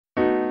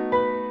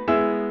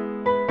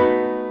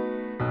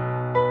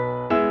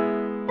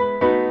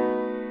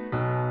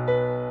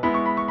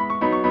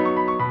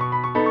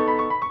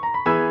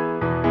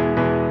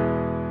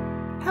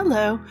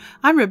Hello,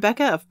 I'm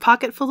Rebecca of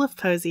Pocketful of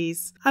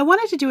Posies. I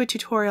wanted to do a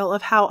tutorial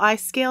of how I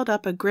scaled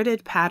up a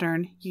gridded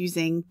pattern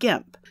using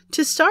Gimp.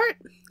 To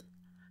start,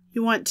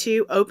 you want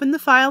to open the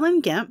file in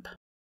Gimp,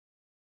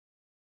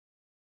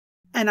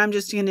 and I'm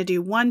just going to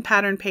do one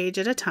pattern page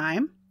at a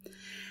time.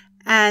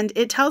 And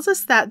it tells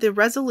us that the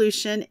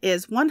resolution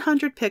is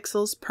 100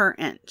 pixels per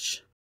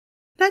inch.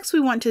 Next, we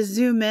want to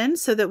zoom in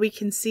so that we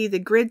can see the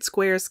grid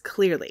squares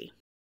clearly.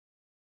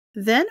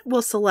 Then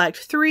we'll select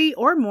 3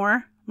 or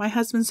more, my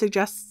husband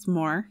suggests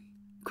more,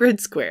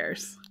 grid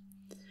squares.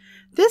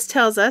 This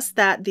tells us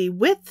that the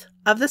width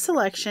of the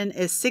selection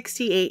is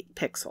 68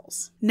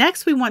 pixels.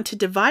 Next, we want to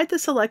divide the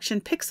selection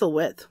pixel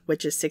width,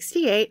 which is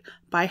 68,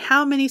 by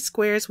how many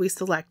squares we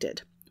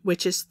selected,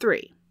 which is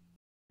 3.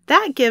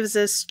 That gives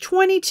us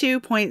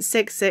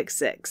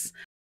 22.666,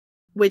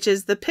 which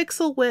is the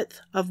pixel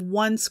width of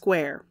one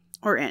square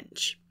or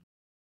inch.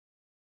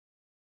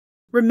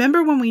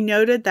 Remember when we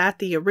noted that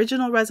the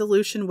original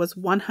resolution was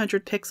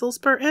 100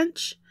 pixels per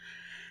inch?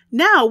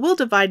 Now we'll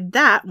divide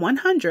that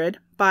 100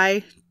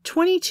 by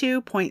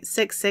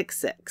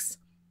 22.666,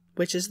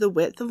 which is the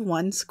width of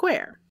one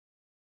square.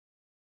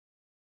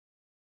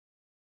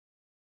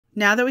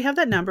 Now that we have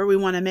that number, we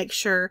want to make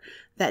sure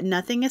that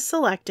nothing is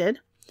selected.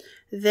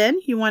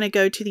 Then you want to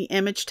go to the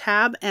Image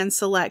tab and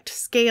select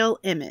Scale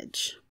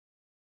Image.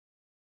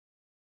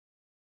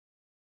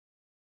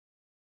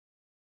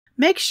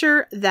 Make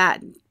sure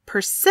that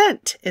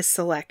 % is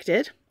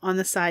selected on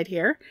the side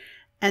here,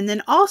 and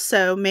then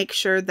also make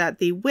sure that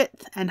the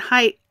width and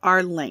height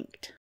are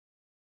linked.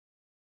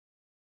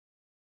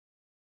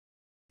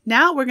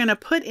 Now we're going to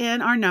put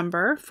in our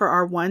number for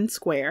our one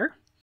square.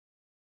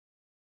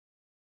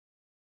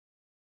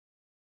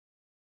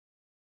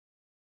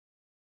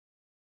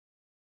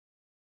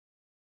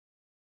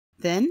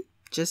 Then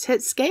just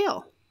hit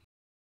scale.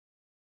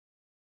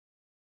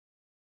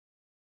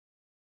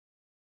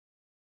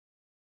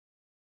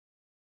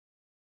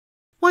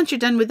 Once you're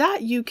done with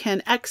that, you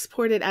can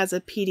export it as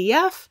a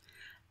PDF,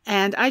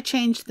 and I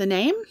changed the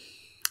name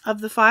of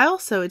the file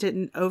so it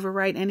didn't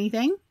overwrite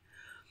anything.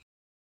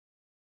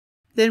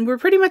 Then we're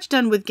pretty much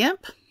done with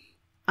Gimp,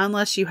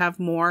 unless you have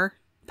more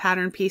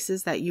pattern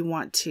pieces that you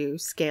want to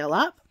scale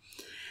up.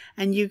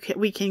 And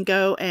we can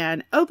go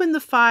and open the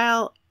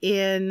file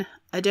in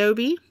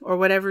Adobe or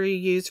whatever you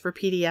use for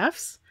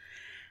PDFs,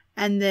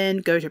 and then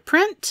go to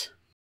Print,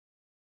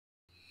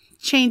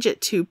 change it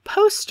to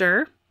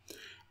Poster,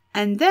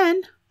 and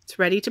then it's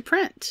ready to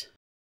print.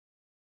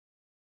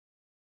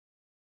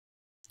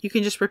 You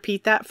can just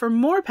repeat that for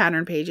more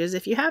pattern pages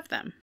if you have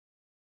them.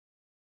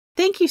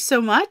 Thank you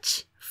so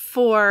much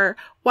for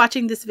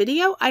watching this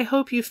video. I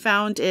hope you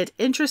found it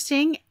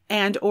interesting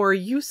and or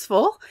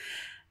useful.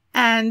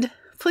 And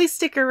please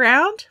stick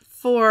around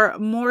for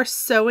more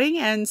sewing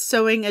and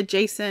sewing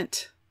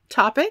adjacent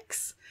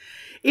topics.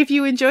 If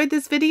you enjoyed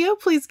this video,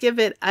 please give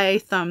it a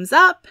thumbs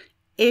up.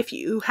 If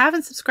you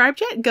haven't subscribed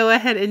yet, go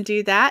ahead and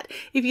do that.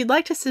 If you'd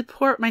like to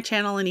support my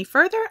channel any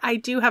further, I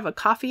do have a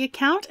Ko-fi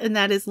account, and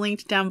that is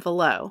linked down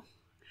below.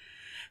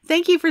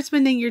 Thank you for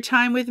spending your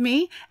time with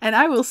me, and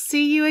I will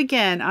see you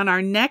again on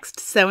our next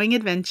sewing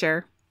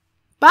adventure.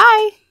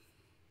 Bye!